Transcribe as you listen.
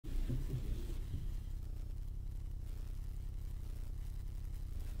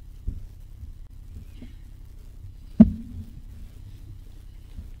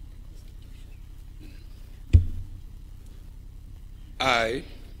I,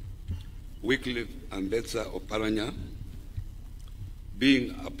 Wycliffe and Oparanya,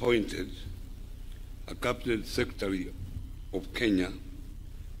 being appointed a Cabinet Secretary of Kenya,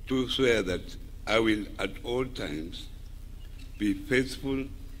 do swear that I will at all times be faithful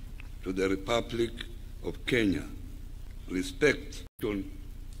to the Republic of Kenya, respect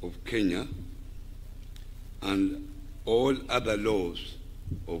of Kenya, and all other laws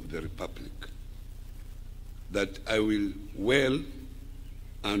of the Republic, that I will well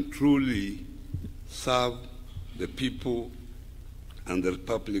and truly serve the people and the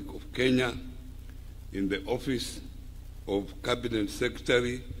Republic of Kenya in the office of Cabinet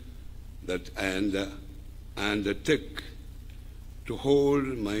Secretary, that I undertake to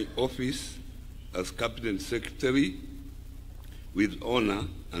hold my office as Cabinet Secretary with honor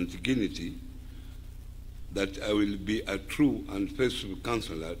and dignity, that I will be a true and faithful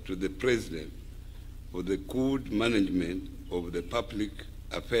counselor to the President for the good management of the public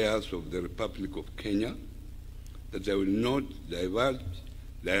affairs of the Republic of Kenya, that I will not divulge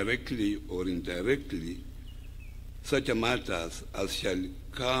directly or indirectly such matters as shall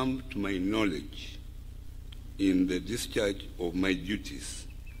come to my knowledge in the discharge of my duties,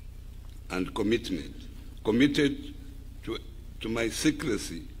 and committed to my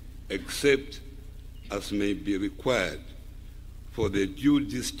secrecy except as may be required for the due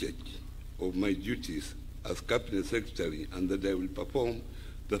discharge of my duties as Cabinet Secretary, and that I will perform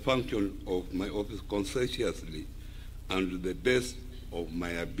the function of my office conscientiously and to the best of my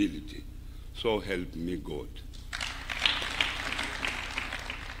ability. So help me God.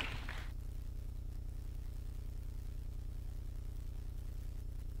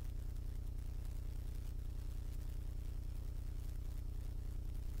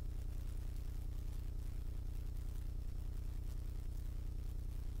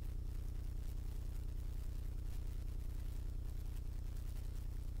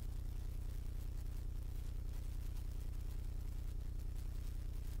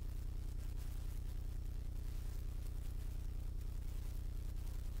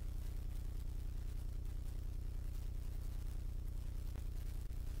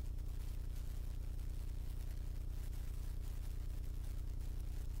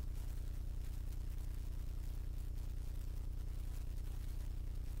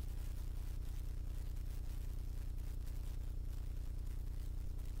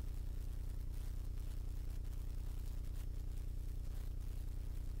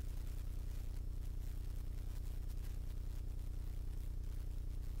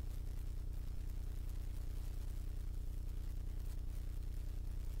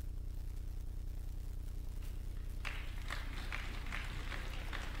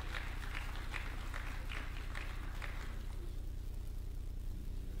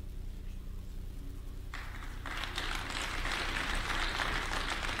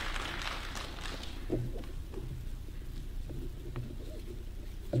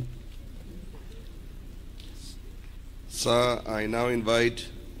 Sir, I now invite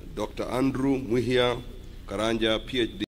Dr. Andrew Muhia Karanja, PhD.